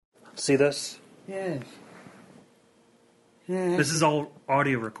See this? Yes. Yeah. This is all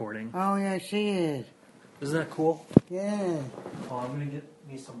audio recording. Oh, yeah, she is. Isn't that cool? Yeah. Oh, I'm gonna get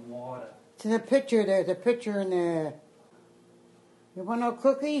me some water. There's a picture there. There's a picture in there. You want no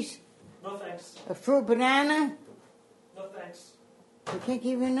cookies? No thanks. A fruit banana? No thanks. You can't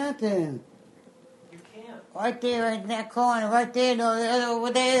give you nothing. You can't. Right there, right in that corner. Right there, no,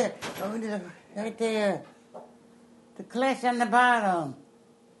 over there. Over there. Right there. The glass on the bottom.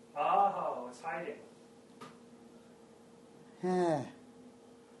 Oh, it's hiding. Yeah.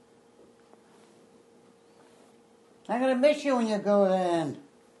 I'm going to miss you when you go then.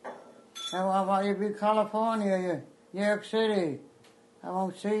 I want you to be California, New York City. I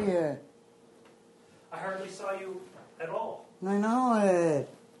won't see you. I hardly saw you at all. I know it.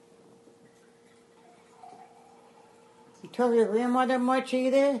 You told your grandmother much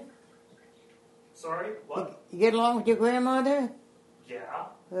either? Sorry? What? You get along with your grandmother? Yeah.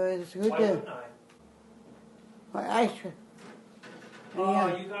 It's good Why to... wouldn't I? Ice cream. Oh,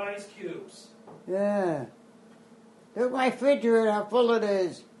 Yeah. you got ice cubes. Yeah. Look at my refrigerator, how full it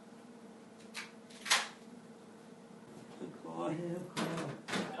is.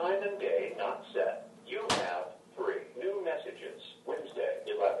 Time and day not set. You have 3 new messages. Wednesday,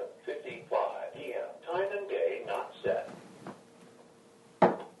 11:55 p.m. Time and day not set.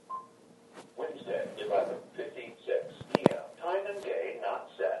 Wednesday, 11:56 p.m. Time and day not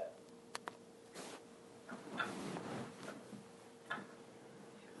set.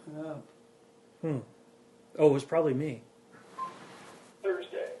 Oh, it was probably me.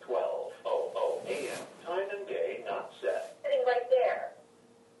 Thursday, 12:00 a.m. Time and day not set. Sitting right there.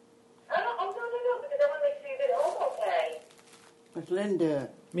 No, because I want to make sure you get home okay. That's Linda.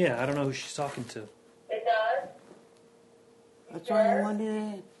 Yeah, I don't know who she's talking to. It does? That's why I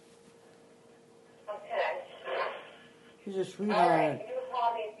wondered. Okay. She's a All sweetheart. right. You can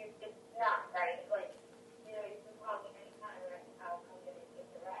call me if you just not, right? Like, you can call me anytime, right? I'll come get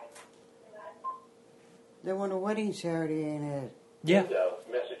it right. They want a wedding Saturday, ain't it? Yeah. Window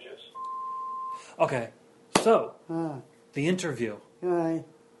messages. Okay. So, Huh. the interview. Right.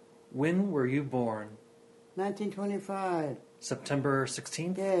 When were you born? 1925. September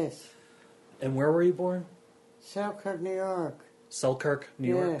 16th? Yes. And where were you born? Selkirk, New York. Selkirk,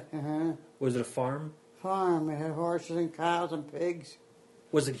 New York? Yeah, uh-huh. Was it a farm? Farm. It had horses and cows and pigs.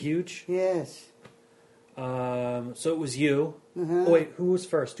 Was it huge? Yes. So it was you. Uh-huh. Oh, wait, who was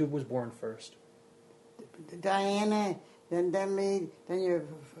first? Who was born first? Diana, then me, then your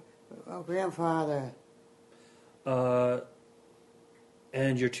grandfather.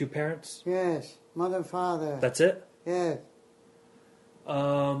 And your 2 parents? Yes. Mother and father. That's it? Yes.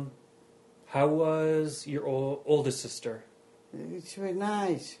 How was your oldest sister? She was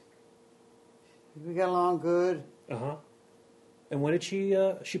nice. We got along good. Uh-huh. And when did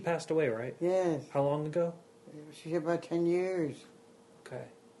she passed away, right? Yes. How long ago? She's about 10 years. Okay.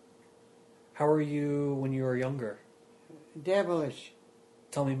 How were you when you were younger? Devilish.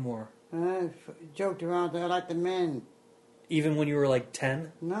 Tell me more. Joked around like the men. Even when you were like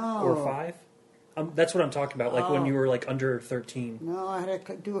 10? No. Or 5? That's what I'm talking about, like when Oh. you were like under 13. No, I had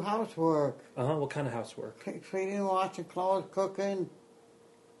to do housework. Uh-huh, what kind of housework? Cleaning, washing clothes, cooking.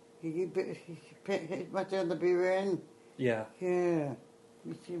 Much on the beer in. Yeah. Yeah. Let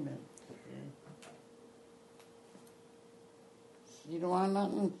me see, man. You don't want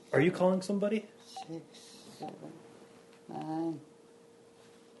nothing? Are you calling somebody? 6, 7, 9,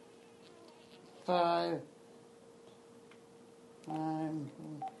 5, 9.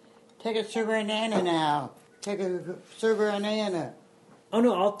 Take a sugar and Anna now. Take a sugar and Anna. Oh,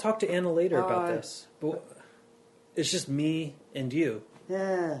 no, I'll talk to Anna later about Alright. this. But it's just me and you.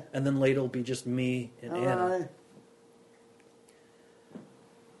 Yeah. And then later it'll be just me and All Anna. right.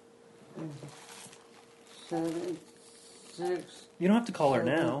 7, 6, You don't have to call her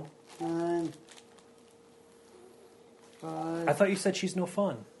now. 9, 5. I thought you said she's no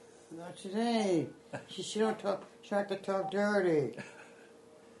fun. Not today. She don't talk. She like to talk dirty.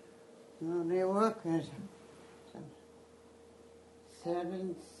 No, they work.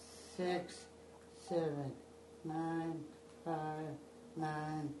 7, 6, 7, 9, 5,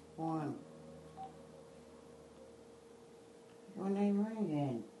 9, 1. Your name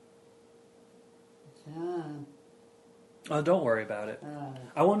ringing. It's on. Oh, don't worry about it.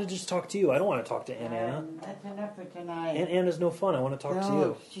 I want to just talk to you. I don't want to talk to Aunt Anna. That's enough for tonight. Aunt Anna's no fun. I want to talk to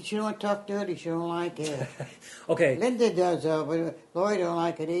No, you. she don't talk dirty. She don't like it. Okay. Linda does though, but Lori don't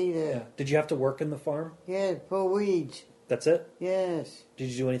like it either. Yeah. Did you have to work in the farm? Yeah, pull weeds. That's it? Yes. Did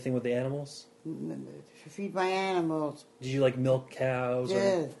you do anything with the animals? Feed my animals. Did you like milk cows?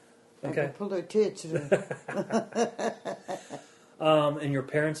 Yeah. Okay. I can pull their tits.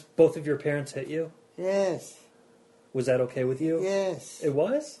 And both of your parents hit you? Yes. Was that okay with you? Yes. It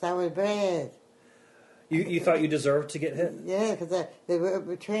was? That was bad. You thought you deserved to get hit? Yeah, because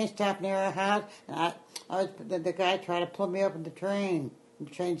the train stopped near our house, and the guy tried to pull me up in the train. The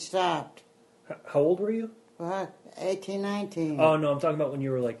train stopped. How old were you? 18, 19. Oh, no, I'm talking about when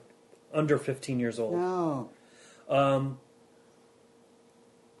you were, like, under 15 years old. No.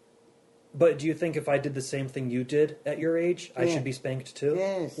 But do you think if I did the same thing you did at your age, I should be spanked too?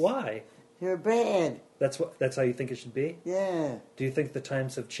 Yes. Why? You're bad. That's how you think it should be? Yeah. Do you think the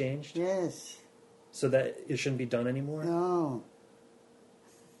times have changed? Yes. So that it shouldn't be done anymore? No.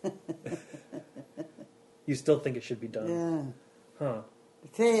 You still think it should be done? Yeah. Huh.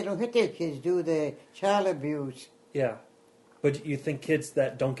 They don't hit their kids, do they? Child abuse. Yeah. But you think kids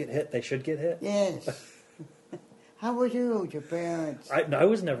that don't get hit, they should get hit? Yes. How was you with your parents? I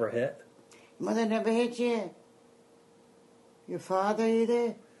was never hit. Mother never hit you? Your father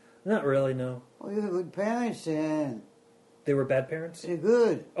either? Not really, no. Oh, you were good parents then. They were bad parents? They're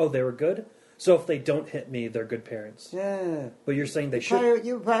good. Oh, they were good? So if they don't hit me, they're good parents? Yeah. But you're saying they should...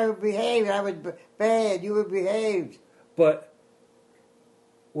 You probably behaved. I was bad. You were behaved. But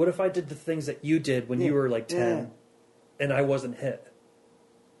what if I did the things that you did when you were like 10 and I wasn't hit?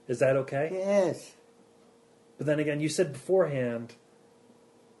 Is that okay? Yes. But then again, you said beforehand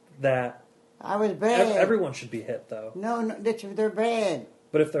that I was bad. Everyone should be hit, though. No, they're bad.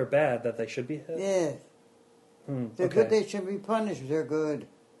 But if they're bad, that they should be hit? Yes. They're okay. good, they should be punished. They're good.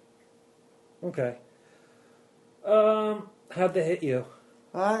 Okay. How'd they hit you?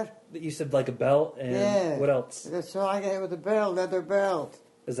 What? You said like a belt, and what else? That's all I got with a belt, leather belt.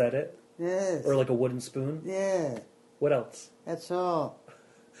 Is that it? Yes. Or like a wooden spoon? Yeah. What else? That's all.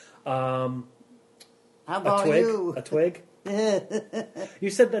 How about a twig? you? A twig? Yeah. You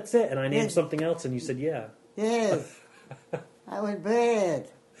said that's it, and I named something else, and you said yeah. Yes. I was bad.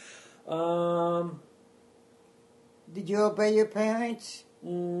 Did you obey your parents?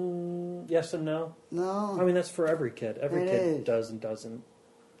 Yes and no. No. I mean, that's for every kid. Every kid does and doesn't.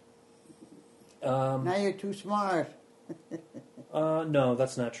 Now you're too smart. No,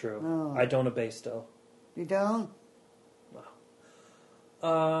 that's not true. No. I don't obey still. You don't?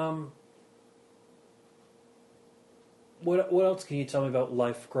 No. What else can you tell me about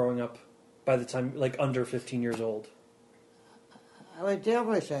life growing up by the time, like, under 15 years old? I was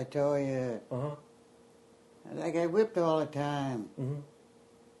jealous, I told you. Uh-huh. I got whipped all the time. Mm-hmm.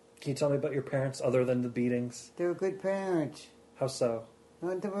 Can you tell me about your parents other than the beatings? They were good parents. How so?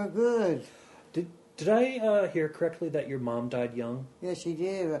 They were good. Did I hear correctly that your mom died young? Yes, she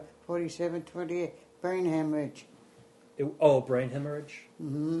did. 47, 28, brain hemorrhage. Brain hemorrhage?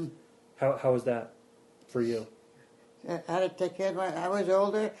 Mm-hmm. How was that for you? I had to take care of I was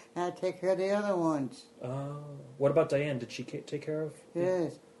older, and I had to take care of the other ones. What about Diane? Did she take care of?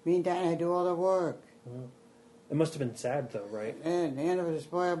 Yes. Me and Diane had to do all the work. It must have been sad, though, right? And Diana was a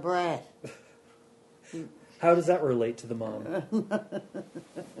spoiled brat. How does that relate to the mom?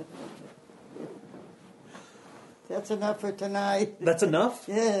 That's enough for tonight. That's enough?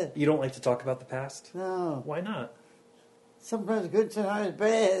 Yeah. You don't like to talk about the past? No. Why not? Sometimes good, sometimes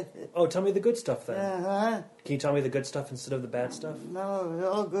bad. Oh, tell me the good stuff then. Uh-huh. Can you tell me the good stuff instead of the bad stuff? No, it's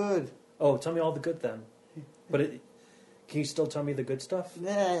all good. Oh, tell me all the good then. But can you still tell me the good stuff?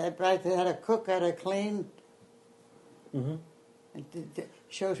 Yeah, I had a cook, I had to clean. Mm-hmm. It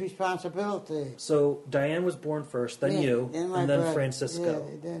shows responsibility. So Diane was born first, then you, and then brother. Francisco.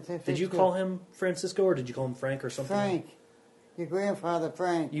 Yeah, did you call him Francisco or did you call him Frank or something? Frank. Your grandfather,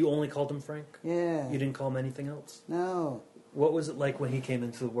 Frank. You only called him Frank? Yeah. You didn't call him anything else? No. What was it like when he came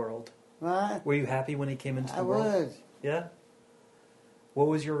into the world? What? Were you happy when he came into the world? I was. Yeah? What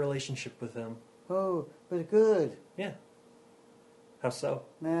was your relationship with him? Oh, it was good. Yeah. How so?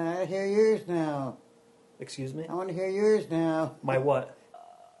 Now, I hear yours now. Excuse me? I want to hear yours now. My what?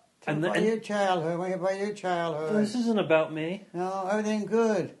 About your childhood. I want to hear about your childhood. This isn't about me. No, everything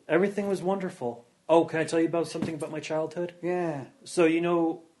good. Everything was wonderful. Oh, can I tell you about something about my childhood? Yeah. So,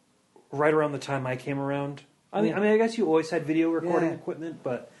 right around the time I came around, I mean, I guess you always had video recording equipment,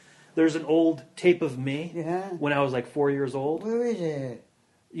 but there's an old tape of me when I was like 4 years old. Where is it?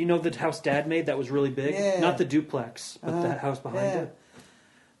 You know the house Dad made that was really big? Yeah. Not the duplex, but that house behind it.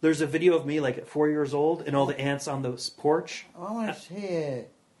 There's a video of me like at 4 years old and all the ants on the porch. Oh, I want to see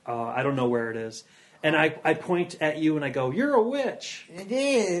it. I don't know where it is. And I point at you and I go, "You're a witch." It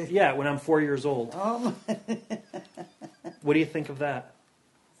is. Yeah, when I'm 4 years old. Oh, What do you think of that?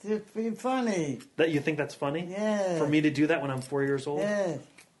 it's pretty funny. That you think that's funny? Yeah. For me to do that when I'm 4 years old? Yeah.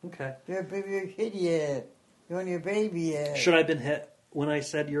 Okay. You're a baby kid yet. You're only a baby yet. Should I have been hit when I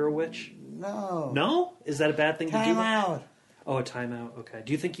said you're a witch? No. No? Is that a bad thing to do? Time out. Oh, a timeout. Okay.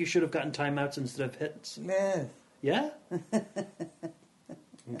 Do you think you should have gotten timeouts instead of hits? Yes. Yeah?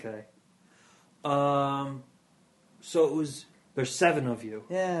 Okay. So it was, there's 7 of you.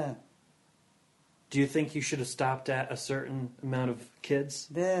 Yeah. Do you think you should have stopped at a certain amount of kids?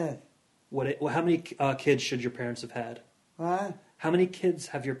 Yes. How many kids should your parents have had? What? How many kids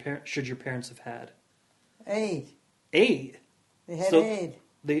should your parents have had? 8. 8? They had So 8.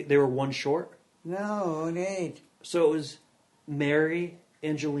 They were 1 short? No, only 8. So it was Mary,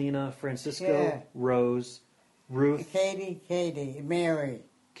 Angelina, Francisco, Yeah. Rose, Ruth, Katie, Mary.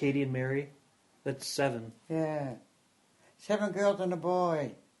 Katie, and Mary. That's 7. Yeah. 7 girls and a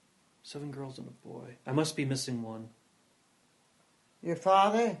boy. 7 girls and a boy. I must be missing one. Your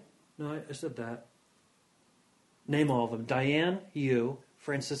father? No, I said that. Name all of them. Diane, you.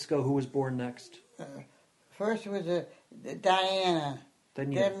 Francisco, who was born next. First was Diana.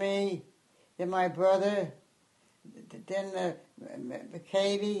 Then you. Then me. Then my brother. Then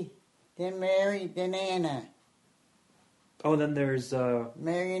Katie. Then Mary. Then Anna. Oh, then there's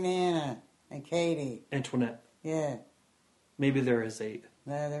Mary and Anna. And Katie. Antoinette. Yeah. Maybe there is 8.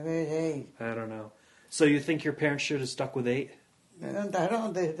 No, there is 8. I don't know. So you think your parents should have stuck with 8? I don't.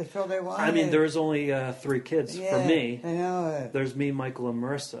 That's all they wanted. I mean, there was only 3 kids Yeah, for me. I know it. There's me, Michael, and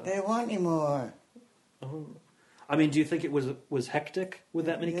Marissa. They want any more. Oh. I mean, do you think it was hectic with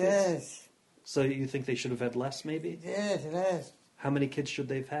that many kids? Yes. So you think they should have had less, maybe? Yes, yes. How many kids should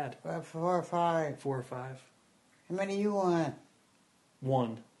they have had? About 4 or 5. 4 or 5? How many you want?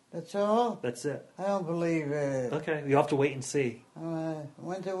 1. That's all? That's it. I don't believe it. Okay, you'll have to wait and see.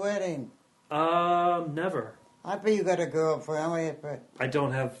 When's the wedding? Never. I bet you got a girlfriend. I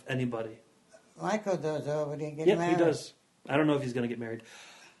don't have anybody. Michael does, though, but he didn't get Yep, married. he does. I don't know if he's going to get married.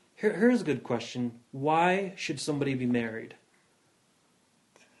 Here's a good question. Why should somebody be married?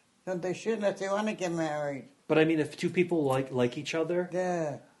 No, they shouldn't if they want to get married. But I mean, if 2 people like each other,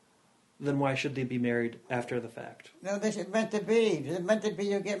 Yeah. then why should they be married after the fact? No, this is meant to be. If it's meant to be,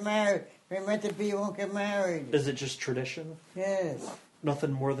 you'll get married. If it's meant to be, you won't get married. Is it just tradition? Yes.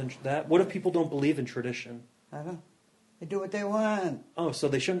 Nothing more than that? What if people don't believe in tradition? I don't. They do what they want. Oh, so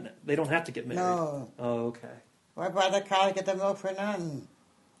they don't have to get married? No. Oh, okay. Why buy the cow to get the milk for nothing?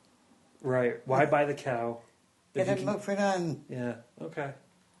 Right. Why buy the cow? Get if you the can- milk for nothing. Yeah, okay.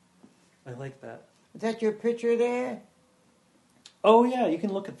 I like that. Is that your picture there? Oh, yeah, you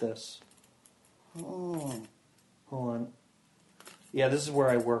can look at this. Oh. Hold on. Yeah, this is where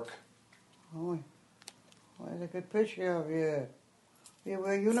I work. Oh. Well, that's a good picture of you. You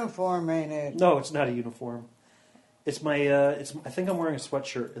wear a uniform, ain't it? No, it's not a uniform. It's my, I think I'm wearing a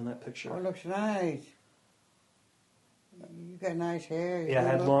sweatshirt in that picture. Oh, it looks nice. You got nice hair. Yeah,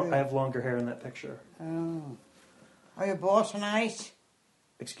 I have longer hair in that picture. Oh. Are your boss nice?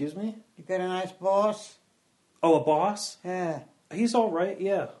 Excuse me? You got a nice boss? Oh, a boss? Yeah. He's all right,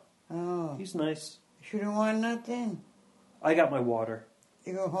 yeah. Oh. He's nice. You shouldn't want nothing. I got my water.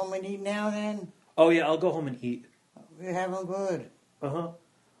 You go home and eat now then? Oh, yeah, I'll go home and eat. You're having good. Uh-huh.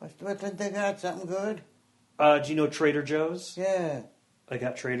 What did they got? Something good? Do you know Trader Joe's? Yeah. I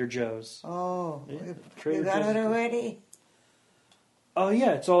got Trader Joe's. Oh. Yeah, You Trader got Joe's it is good. already? Oh,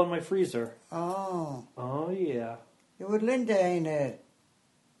 yeah, it's all in my freezer. Oh. Oh, yeah. You're with Linda, ain't it?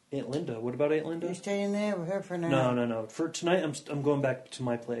 Aunt Linda. What about Aunt Linda? You staying there with her for now? No. For tonight, I'm going back to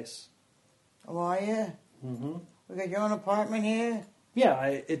my place. Oh, are you? Mm-hmm. We got your own apartment here? Yeah,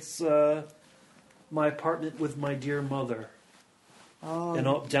 it's my apartment with my dear mother Oh. in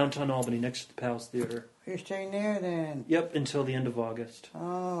downtown Albany, next to the Palace Theater. You're staying there then? Yep, until the end of August.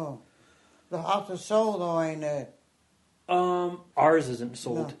 Oh. The house is sold, though, ain't it? Ours isn't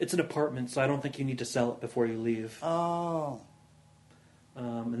sold. No. It's an apartment, so I don't think you need to sell it before you leave. Oh.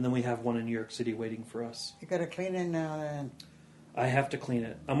 And then we have one in New York City waiting for us. You gotta clean it now then. I have to clean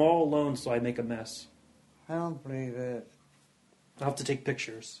it. I'm all alone, so I make a mess. I don't believe it. I'll have to take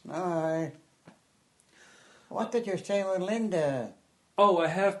pictures. Alright. What did you stay with Linda? Oh, I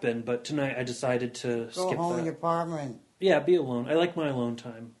have been, but tonight I decided to Go skip home that. in your apartment. Yeah, be alone. I like my alone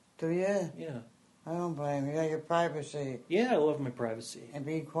time. Do you? Yeah. I don't blame you. You got your privacy Yeah, I love my privacy. and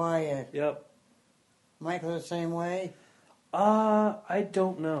being quiet. Yep. Michael the same way? I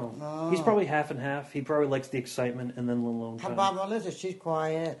don't know. No. He's probably half and half. He probably likes the excitement and then the alone How time. about Melissa? She's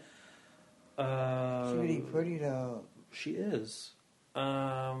quiet. She's Uh, really pretty though. She is.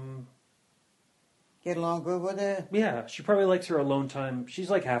 Get along good with her? Yeah, she probably likes her alone time. She's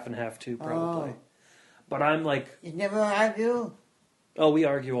like half and half too, probably. Oh. But I'm like, You never argue? oh, we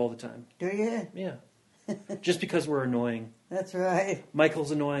argue all the time. Do you? Yeah. Just because we're annoying. That's right.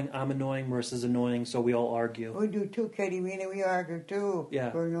 Michael's annoying, I'm annoying, Marissa's annoying, so we all argue. We do too, Katie. We argue too.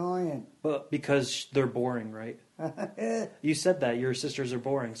 Yeah. We're annoying. But because they're boring, right? You said that your sisters are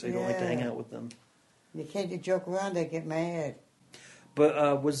boring, so you don't like to hang out with them. You can't just joke around, they get mad.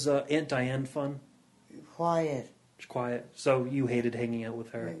 But was Aunt Diane fun? Quiet. Quiet. So you hated hanging out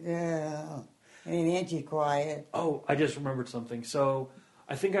with her? Yeah. And Auntie's quiet. Oh, I just remembered something. So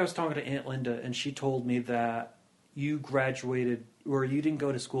I think I was talking to Aunt Linda, and she told me that you graduated, or you didn't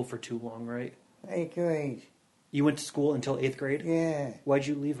go to school for too long, right? 8th grade. You went to school until 8th grade? Yeah. Why'd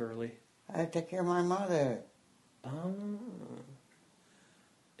you leave early? I take care of my mother. Oh,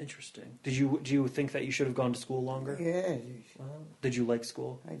 interesting. Do you think that you should have gone to school longer? Yes. Did you like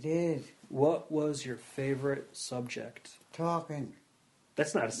school? I did. What was your favorite subject? Talking.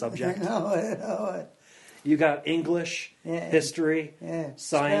 That's not a subject. No. You got English, history,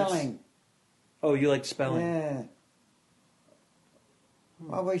 science. Spelling. Oh, you like spelling? Yeah.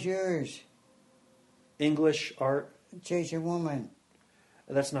 What was yours? English, art. Chase a woman.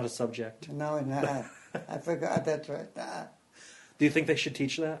 That's not a subject. No, it's not. I forgot that's right. Do you think they should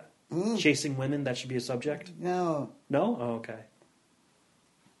teach that? Chasing women, that should be a subject? No. No? Oh, okay.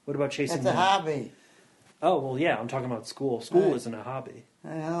 What about chasing That's a women? hobby. Oh, well, yeah, I'm talking about school. School isn't a hobby.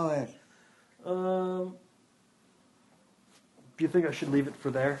 I know it. Do you think I should leave it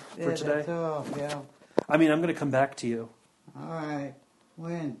for today? That's all, yeah. I mean, I'm going to come back to you. All right.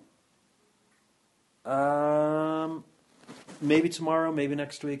 When? Maybe tomorrow, maybe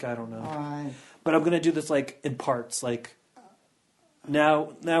next week, I don't know. All right. But I'm going to do this like in parts. Like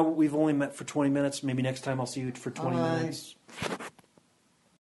now we've only met for 20 minutes. Maybe next time I'll see you for 20 All right. minutes.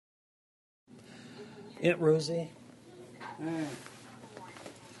 Aunt Rosie. All right.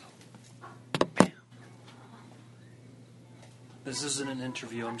 This isn't an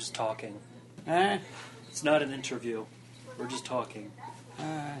interview. I'm just talking. Huh? It's not an interview. We're just talking. All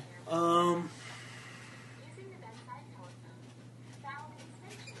right.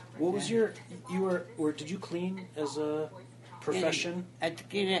 What was did you clean as a profession? At the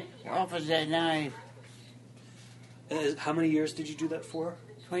clean office at night. How many years did you do that for?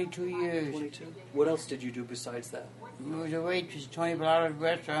 22 years. 22. What else did you do besides that? I was a waitress, $20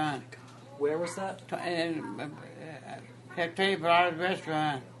 restaurant. Where was that? $20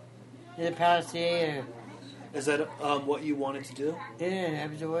 restaurant in the Palace Theater. Is that what you wanted to do? Yeah, I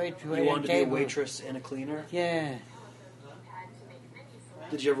was a waitress. You wanted to be a waitress and a cleaner? Yeah.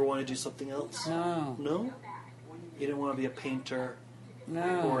 Did you ever want to do something else? No. No? You didn't want to be a painter?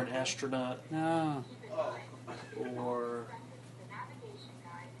 No. Or an astronaut? No. Or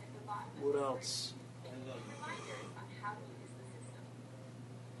what else?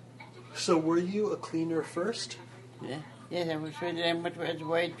 So were you a cleaner first? Yeah. Yes, I was as a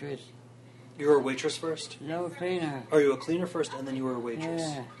waitress. You were a waitress first? No cleaner. Are you a cleaner first and then you were a waitress?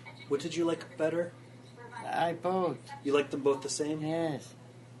 Yeah. What did you like better? I both. You liked them both the same? Yes.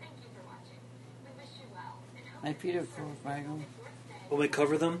 My feet are full, Michael. Want me to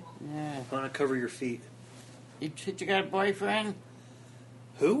cover them? Yeah. I want to cover your feet. You got a boyfriend?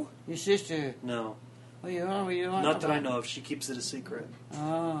 Who? Your sister? No. What you want? Not that I know of. She keeps it a secret.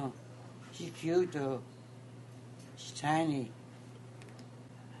 Oh. She's cute, though. She's tiny.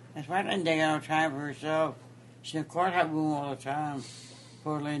 That's why Linda got no time for herself. She's in the courtroom all the time.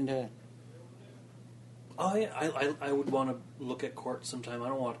 Poor Linda. Oh, yeah. I would want to look at court sometime.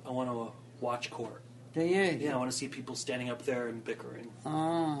 I want to watch court. Do you? Yeah, I want to see people standing up there and bickering.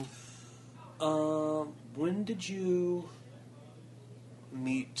 Oh. When did you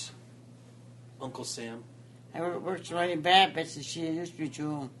meet Uncle Sam? I worked for Lady Babbitt's and she introduced me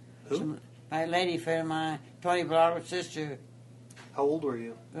to him. Who? My lady friend of mine, Tony Blotter's sister. How old were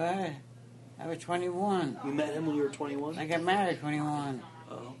you? Right. I was 21. You met him when you were 21? I got married at 21.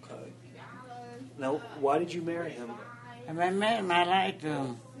 Oh, okay. Now, why did you marry him? I met him, I liked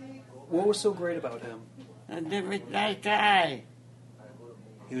him. What was so great about him? A nice guy.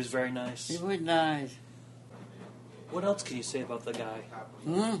 He was very nice. He was nice. What else can you say about the guy?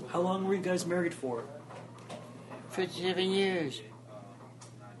 Hmm? How long were you guys married for? 57 years.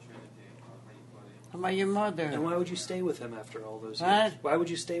 How about your mother? And why would you stay with him after all those What? years? Why would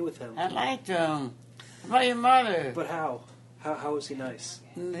you stay with him? I liked him. How about your mother? But how? How was he nice?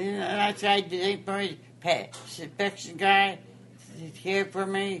 Nice guy, very affectionate guy. He cared for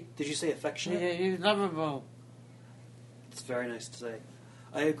me. Did you say affectionate? He was lovable. It's very nice to say.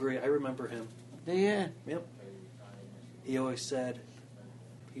 I agree. I remember him. Do you? Yep. He always said,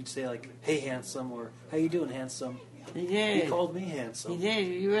 he'd say like, "Hey, handsome," or "How you doing, handsome?" He did. He called me handsome. He did.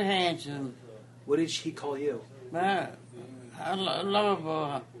 You were handsome. What did he call you? Lovable.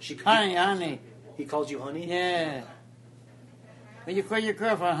 Honey. He called you honey? Yeah. What you call your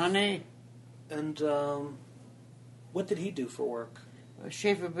girlfriend, honey? And what did he do for work?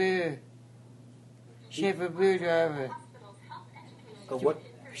 Schaefer beer. Schaefer beer driver. A what?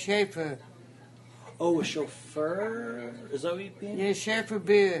 Schaefer. Oh, a chauffeur? Is that what you mean? Yeah, Schaefer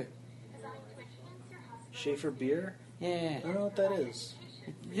beer. Schaefer beer? Yeah. I don't know what that is.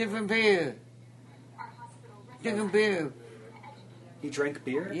 Different beer. Different beer. He drank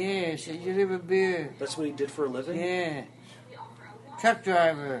beer? Yeah, so you live a beer. That's what he did for a living? Yeah. Truck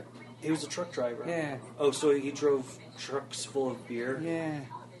driver. He was a truck driver? Yeah. Oh, so he drove trucks full of beer? Yeah.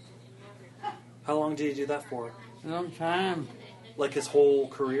 How long did he do that for? A long time. Like his whole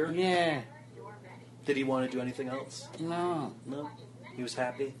career? Yeah. Did he want to do anything else? No. No? He was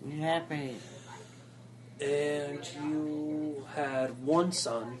happy? He's happy. And you had one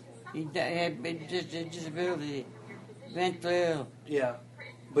son. He had a disability. Mental ill. Yeah.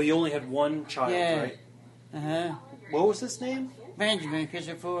 But you only had one child, Yeah. right? Uh-huh. What was his name? Benjamin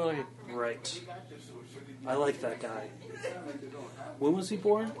Christopher. Right. I like that guy. When was he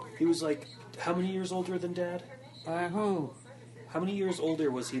born? He was like, how many years older than Dad? Who? How many years older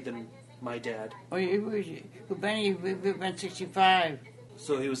was he than my dad? Oh, Benny been 65.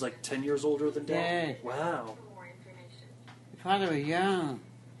 So he was like 10 years older than Dad? Yeah. Wow. Your father was young.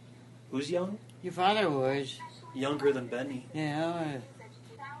 Who's young? Your father was. Younger than Benny. Yeah.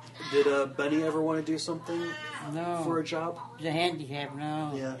 Did Benny ever want to do something No. for a job? He's a handicap,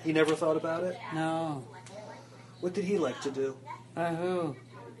 no. Yeah. He never thought about it? No. What did he like to do? Who?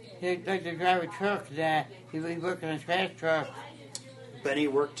 He'd like to drive a truck. He worked on a trash truck. Benny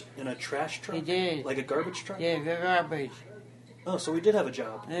worked in a trash truck? He did. Like a garbage truck? Yeah, the garbage. Oh, so he did have a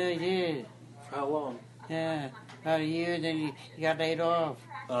job. Yeah, he did. For how long? Yeah. About a year, then he got laid off.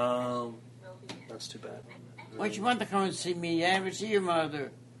 That's too bad. Why don't you want to come and see me? I never see your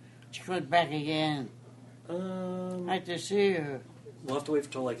mother. She comes back again. I'd like to see her. We'll have to wait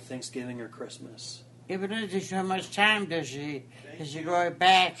until like Thanksgiving or Christmas. Yeah, but doesn't take so much time, does she? Does she go right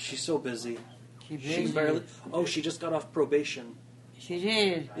back? She's so busy. She's She busy. barely. Oh, she just got off probation. She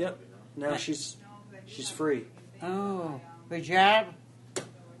did. Yep. Now she's free. Oh, her job?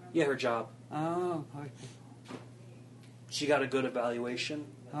 Yeah, her job. Oh, She got a good evaluation.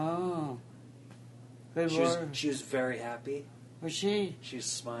 oh. Good She was work. very happy. Was she? She was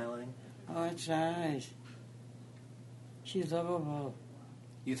smiling. Oh, that's nice. She's lovable.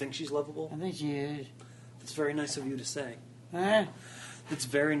 You think she's lovable? I think she is. It's very nice of you to say. Huh? It's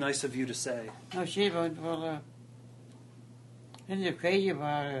very nice of you to say. No, she's wonderful. And they're crazy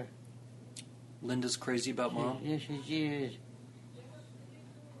about her. Linda's crazy about Mom? Yes, she is.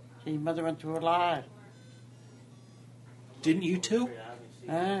 Your mother went through a lot. Didn't you too?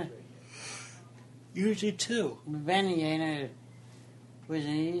 Huh? You did too. Benny, ain't it? Wasn't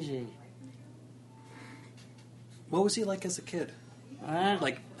easy. What was he like as a kid? Huh?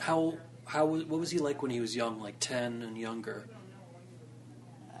 Like, what was he like when he was young, like 10 and younger?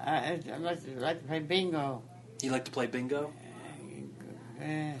 I like to play bingo. He liked to play bingo?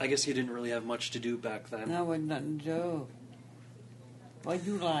 Yeah. I guess he didn't really have much to do back then. No, with nothing to do. What'd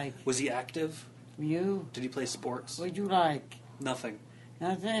you like? Was he active? You? Did he play sports? What'd you like? Nothing.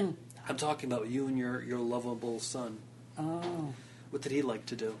 Nothing? I'm talking about you and your lovable son. Oh, What did he like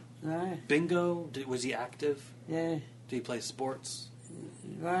to do? right. Bingo? Was he active? Yeah, Did he play sports?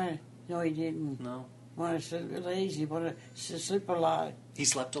 right. No, he didn't. No. Want to sleep lazy, want to sleep a lot. He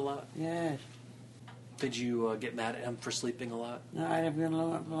slept a lot? Yes. Did you get mad at him for sleeping a lot? No, I'd have been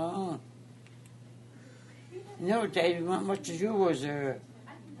alone. In those days, not much to do was there.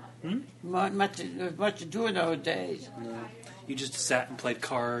 Much to do in those days. No. You just sat and played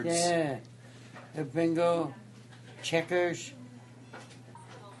cards? Yeah. Bingo, checkers.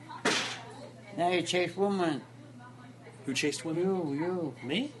 Now you chase women. Who chased women? You.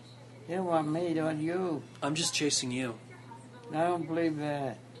 Me? They don't want me, they want you. I'm just chasing you. I don't believe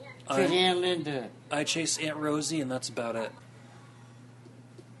that. Chase Aunt Linda. I chase Aunt Rosie, and that's about it.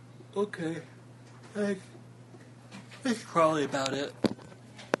 Okay. That's probably about it.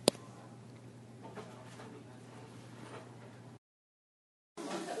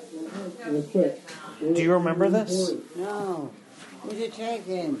 Do you remember this? No. Who's it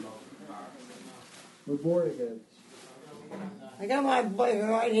taking? We're born again. I got my boy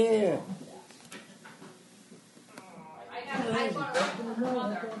right here.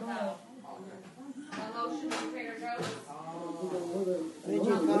 Where'd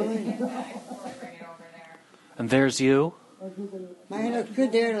you going? And there's you. Mine looks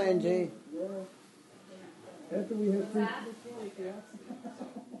good there, Lindsay. After we have three,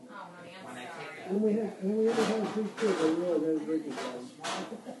 when we ever have 3 kids, I realize I was drinking time.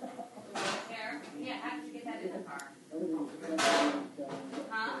 Yeah, how did you get that in the car?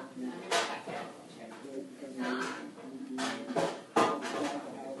 Huh? Huh?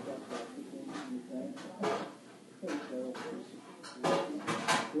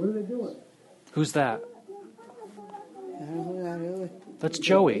 What are they doing? Who's that? I don't know who that is. That's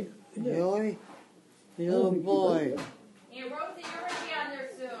Joey. Joey? The little boy. Hey, Rosie, you're gonna be on there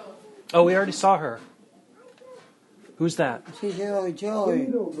soon. Oh, we already saw her. Who's that? She's Joey. What are you Joey.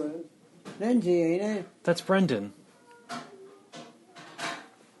 doing, Brad? Lindsay, ain't it? That's Brendan.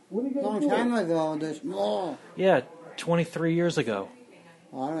 What are you guys Long doing? time ago, this mall. Yeah, 23 years ago.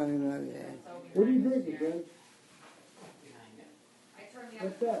 Oh, I don't remember that. What are you drinking, Brad?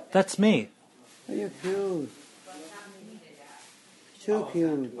 What's that? That's me. Oh, you're cute. So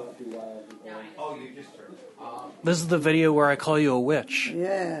cute. This is the video where I call you a witch.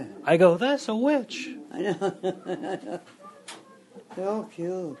 Yeah. I go, that's a witch. I know. So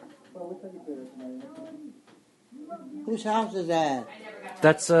cute. Whose house is that?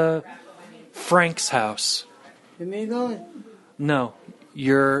 That's Frank's house. Domingos? No,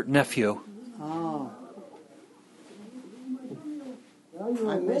 your nephew. Oh.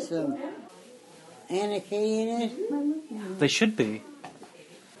 I miss him. Anna Kay in it? They should be.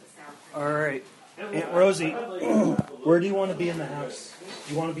 All right, Aunt Rosie, where do you want to be in the house?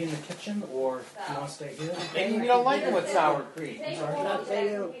 Do you want to be in the kitchen, or do you want to stay here? Maybe you don't like it with sour cream. Not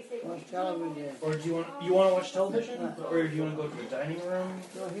say you watch television. Or do you want to watch television, or do you want to go to the dining room?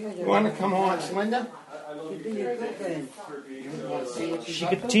 No, here's You want to come watch Linda? You do your cooking. She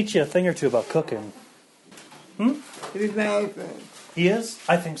could teach you a thing or two about cooking. Who's my husband? He is?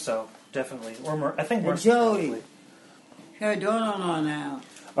 I think so, definitely. Or I think And Mercy. Joey. Probably. Her donut on now.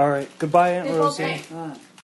 All right, goodbye, Aunt Rosie. Okay. Huh.